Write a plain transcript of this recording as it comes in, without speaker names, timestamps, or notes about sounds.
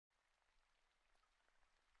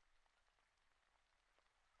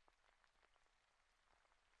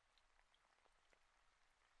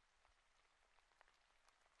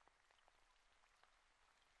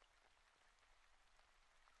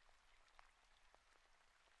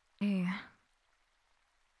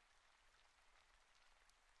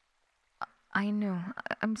I know.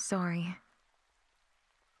 I'm sorry.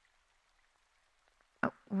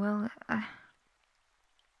 Well,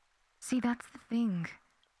 see, that's the thing.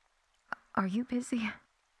 Are you busy?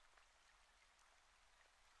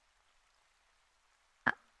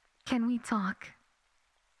 Can we talk?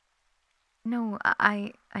 No,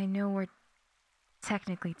 I know we're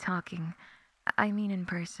technically talking. I mean in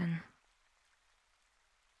person.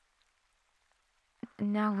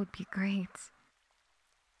 Now would be great.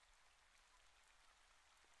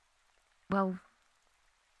 Well,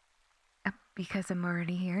 because I'm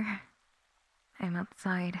already here. I'm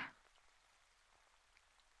outside.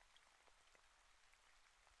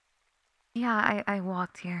 Yeah, I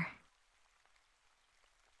walked here.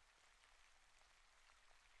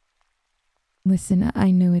 Listen,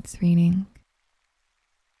 I know it's raining.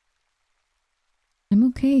 I'm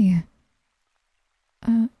okay.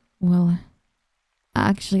 Well,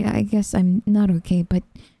 actually, I guess I'm not okay, but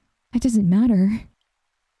that doesn't matter.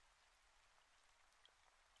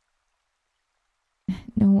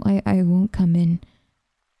 No, I won't come in.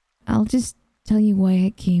 I'll just tell you why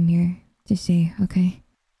I came here to say, okay?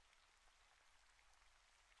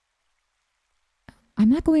 I'm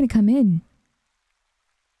not going to come in.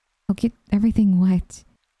 I'll get everything wet.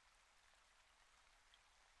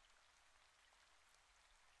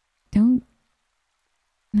 Don't...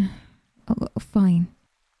 Oh, fine.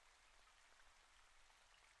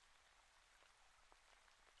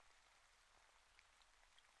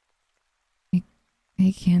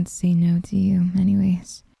 I can't say no to you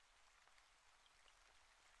anyways.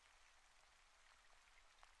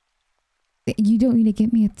 You don't need to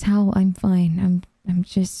get me a towel. I'm fine. I'm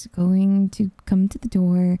just going to come to the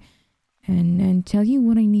door and tell you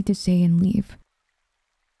what I need to say and leave.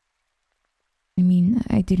 I mean,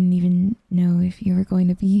 I didn't even know if you were going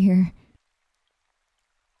to be here.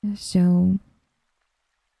 So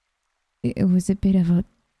it was a bit of a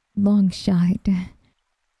long shot. I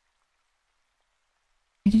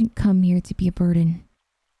didn't come here to be a burden.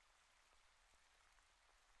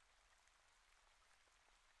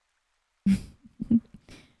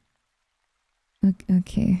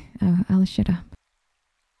 Okay, I'll shut up.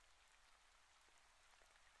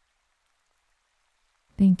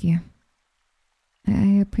 Thank you.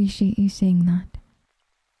 I appreciate you saying that.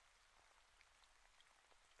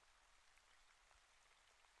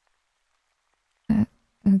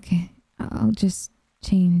 Okay, I'll just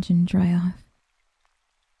change and dry off.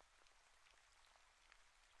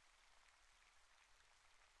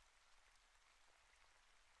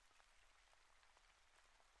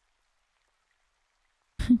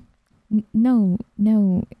 No,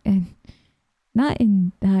 and not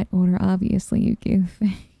in that order, obviously, you goof.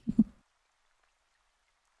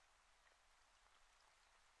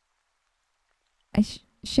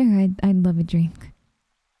 Sure, I'd love a drink.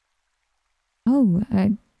 Oh,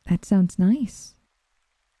 that sounds nice.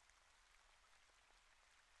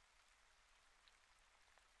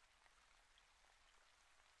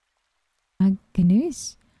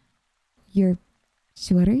 Goodness, your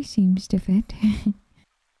sweater seems to fit.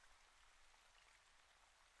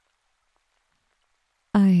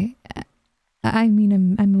 I, I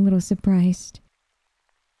mean, I'm a little surprised.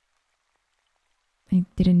 I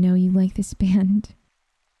didn't know you liked this band.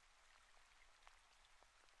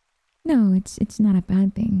 No, it's not a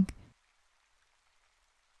bad thing.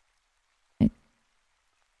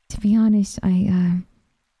 To be honest, I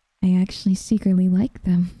actually secretly like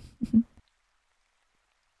them.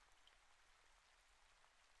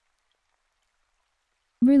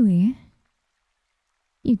 Really?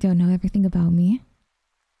 You don't know everything about me.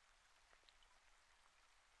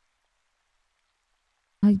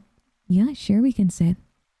 Yeah, sure, we can sit.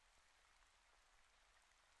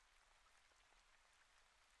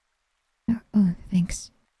 Oh,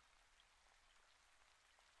 thanks.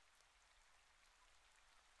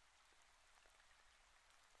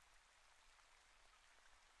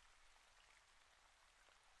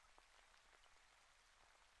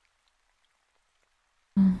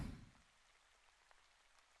 Oh,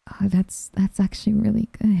 that's actually really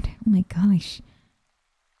good. Oh my gosh.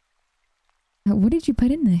 What did you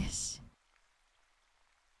put in this?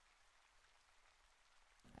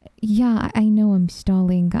 Yeah, I know I'm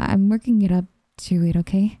stalling. I'm working it up to it,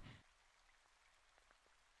 okay?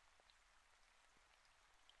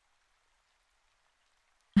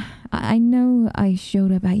 I know I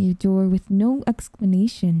showed up at your door with no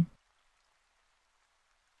explanation.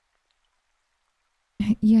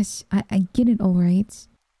 Yes, I get it, alright.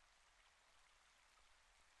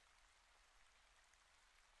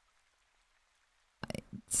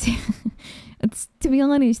 To be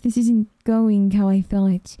honest, this isn't going how I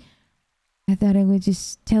thought. I thought I would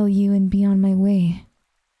just tell you and be on my way.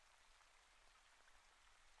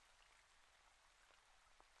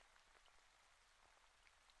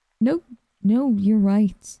 Nope. No, you're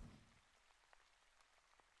right.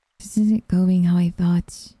 This isn't going how I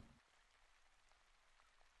thought.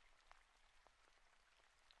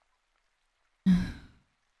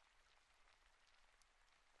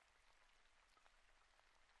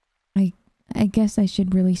 I guess I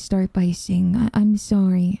should really start by saying I'm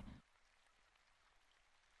sorry.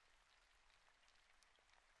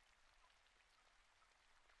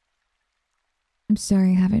 I'm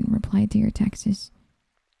sorry I haven't replied to your texts.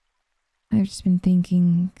 I've just been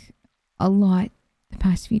thinking a lot the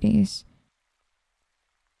past few days.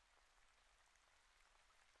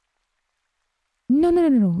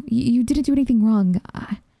 No. You didn't do anything wrong.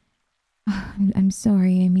 I'm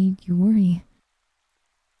sorry I made you worry.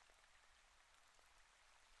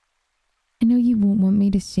 I know you won't want me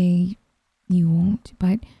to say you won't,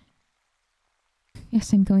 but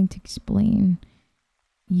yes, I'm going to explain.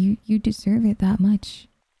 You deserve it that much.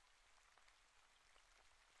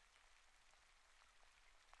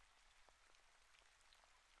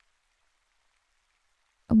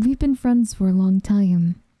 We've been friends for a long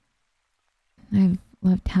time. I've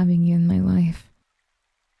loved having you in my life.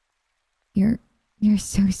 You're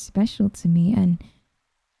so special to me, and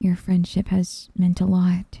your friendship has meant a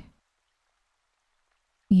lot.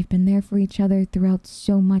 We've been there for each other throughout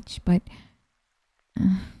so much, but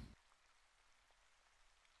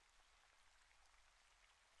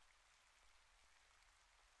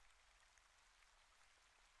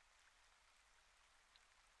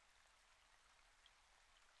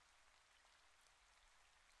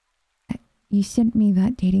you sent me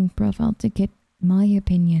that dating profile to get my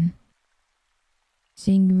opinion,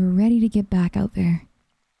 saying you were ready to get back out there.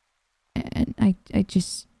 And I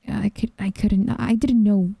didn't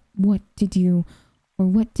know what to do or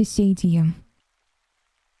what to say to you.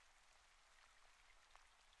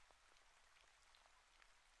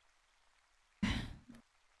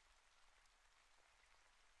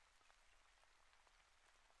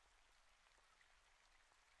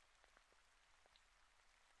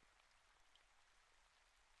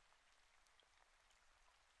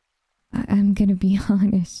 I'm gonna be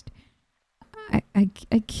honest.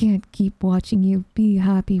 I can't keep watching you be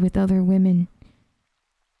happy with other women.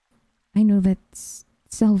 I know that's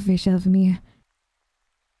selfish of me.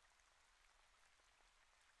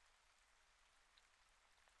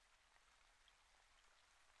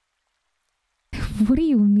 What do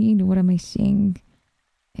you mean? What am I saying?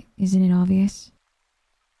 Isn't it obvious?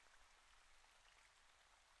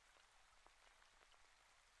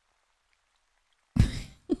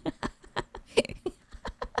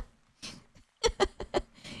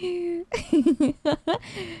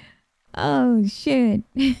 Oh shit.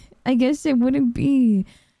 I guess it wouldn't be.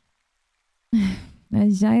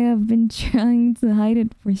 As I have been trying to hide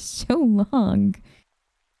it for so long.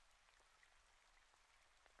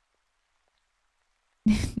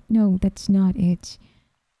 No, that's not it.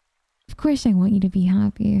 Of course I want you to be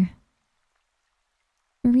happy.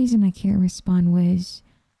 The reason I can't respond was...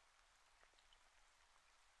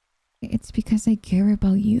 it's because I care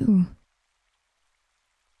about you.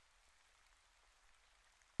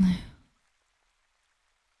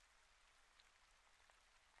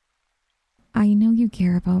 I know you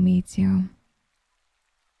care about me too.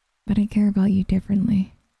 But I care about you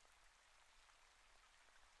differently.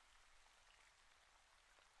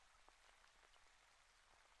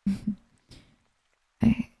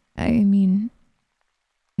 I mean,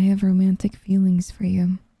 I have romantic feelings for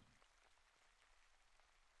you.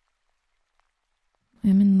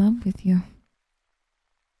 I'm in love with you.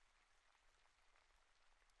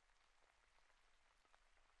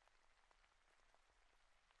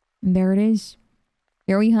 And there it is.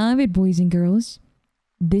 There we have it, boys and girls.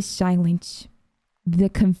 This silence. The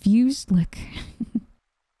confused look.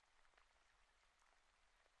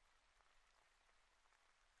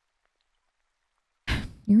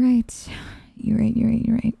 You're right. You're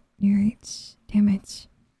right. Damn it.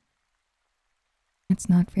 That's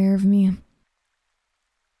not fair of me.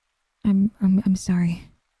 I'm sorry.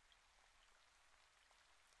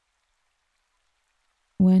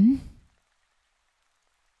 When?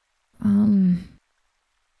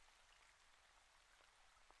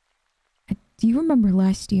 Do you remember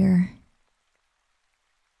last year?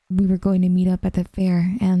 We were going to meet up at the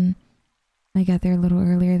fair and I got there a little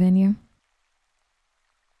earlier than you.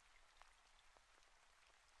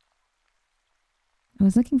 I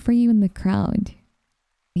was looking for you in the crowd.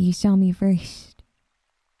 You saw me first.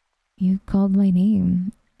 You called my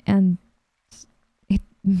name and it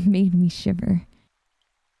made me shiver.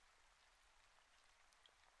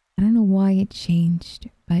 I don't know why it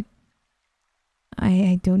changed, but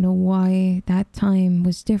I don't know why that time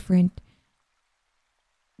was different.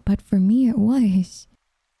 But for me, it was.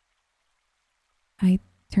 I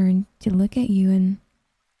turned to look at you, and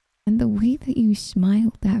the way that you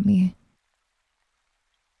smiled at me,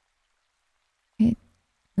 it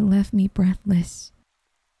left me breathless.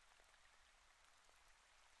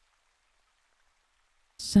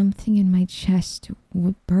 Something in my chest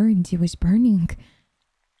burned. It was burning.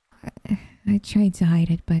 I tried to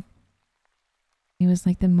hide it, but it was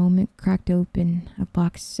like the moment cracked open a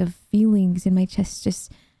box of feelings in my chest.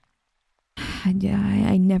 Just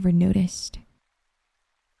I never noticed.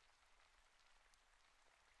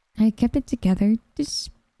 I kept it together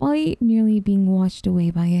despite nearly being washed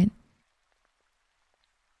away by it.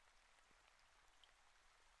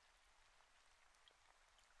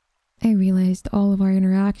 I realized all of our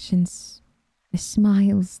interactions, the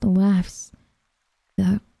smiles, the laughs,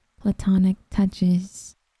 the platonic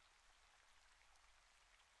touches,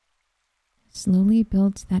 slowly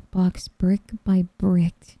built that box brick by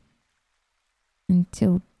brick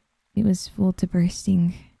until it was full to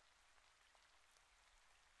bursting.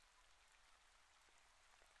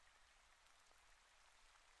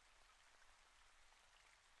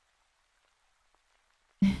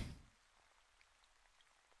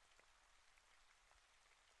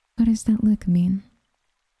 What does that look mean?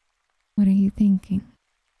 What are you thinking?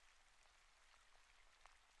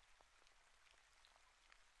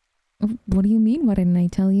 Oh, what do you mean, why didn't I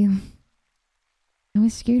tell you? I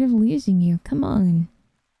was scared of losing you, come on.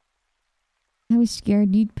 I was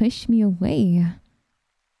scared you'd push me away.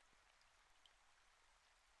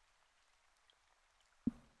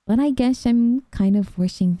 But I guess I'm kind of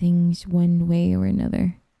forcing things one way or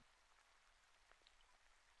another.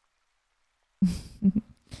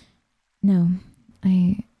 No,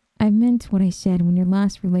 I meant what I said when your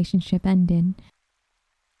last relationship ended.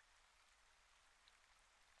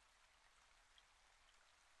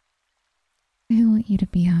 I want you to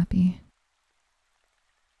be happy.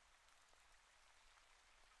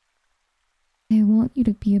 I want you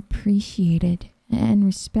to be appreciated and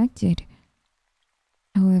respected.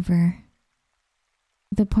 However,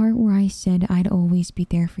 the part where I said I'd always be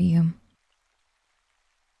there for you,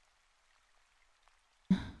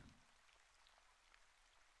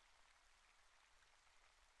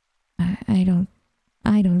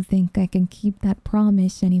 I don't think I can keep that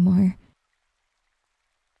promise anymore.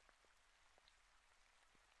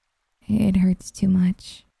 It hurts too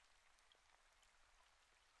much.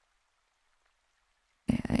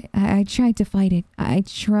 I tried to fight it. I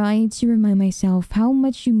tried to remind myself how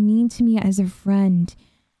much you mean to me as a friend.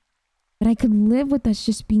 But I could live with us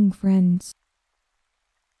just being friends.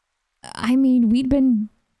 I mean, we'd been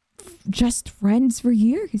just friends for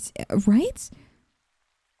years, right?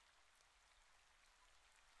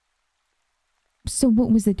 So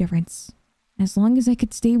what was the difference? As long as I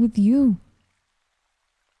could stay with you.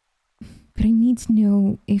 But I need to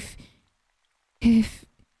know if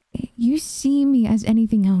you see me as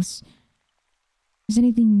anything else, as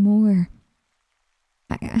anything more.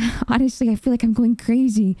 Honestly, I feel like I'm going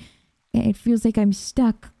crazy. It feels like I'm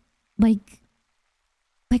stuck. Like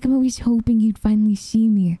I'm always hoping you'd finally see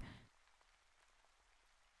me.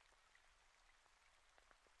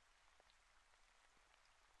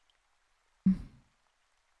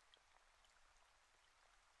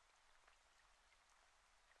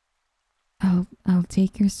 I'll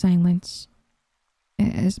take your silence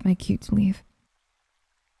as my cue to leave.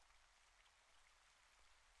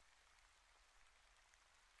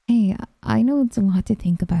 Hey, I know it's a lot to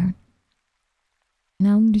think about. And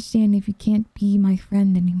I'll understand if you can't be my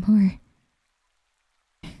friend anymore.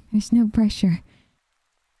 There's no pressure.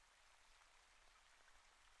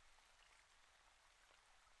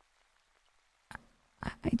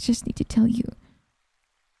 I just need to tell you.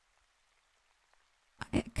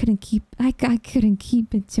 I couldn't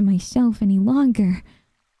keep it to myself any longer.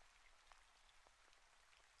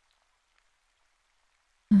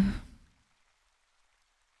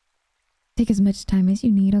 Take as much time as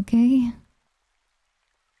you need, okay?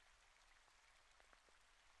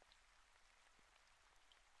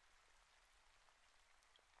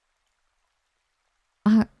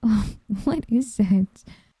 What is it?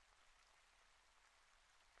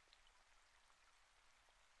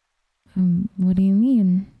 What do you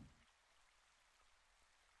mean?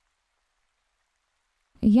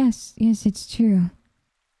 Yes, it's true.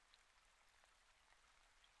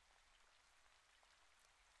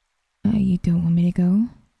 You don't want me to go?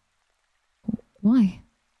 Why?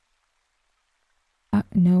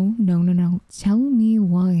 No. Tell me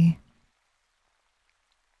why.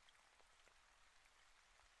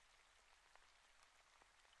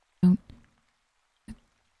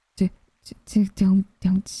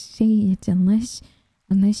 Don't say it unless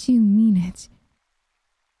you mean it.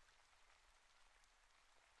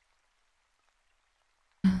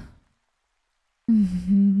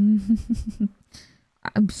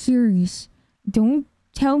 I'm serious. Don't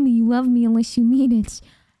tell me you love me unless you mean it.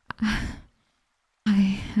 I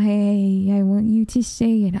want you to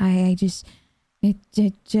say it.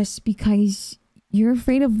 Just because you're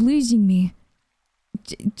afraid of losing me.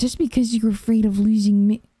 Just because you're afraid of losing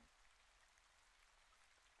me.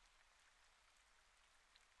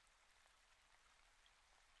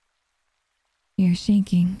 You're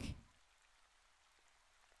shaking.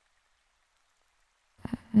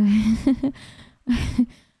 I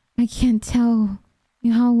can't tell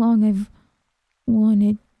you how long I've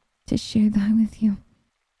wanted to share that with you.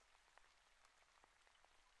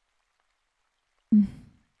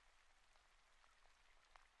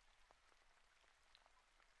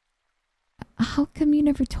 How come you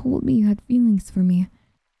never told me you had feelings for me?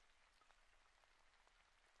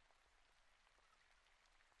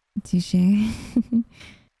 Touché.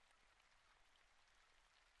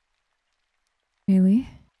 Really?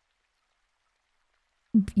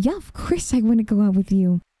 Yeah, of course I want to go out with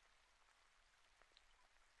you.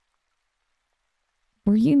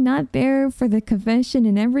 Were you not there for the confession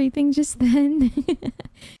and everything just then?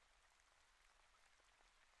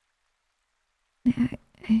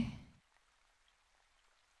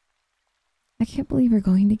 I can't believe we're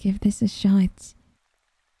going to give this a shot.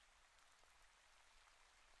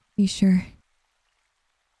 You sure?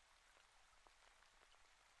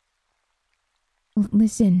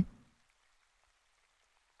 Listen.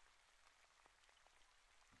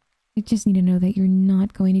 I just need to know that you're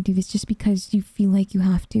not going to do this just because you feel like you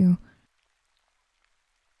have to.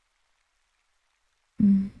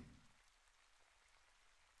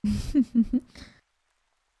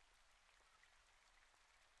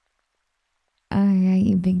 Alright,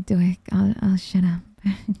 you big dork. I'll shut up.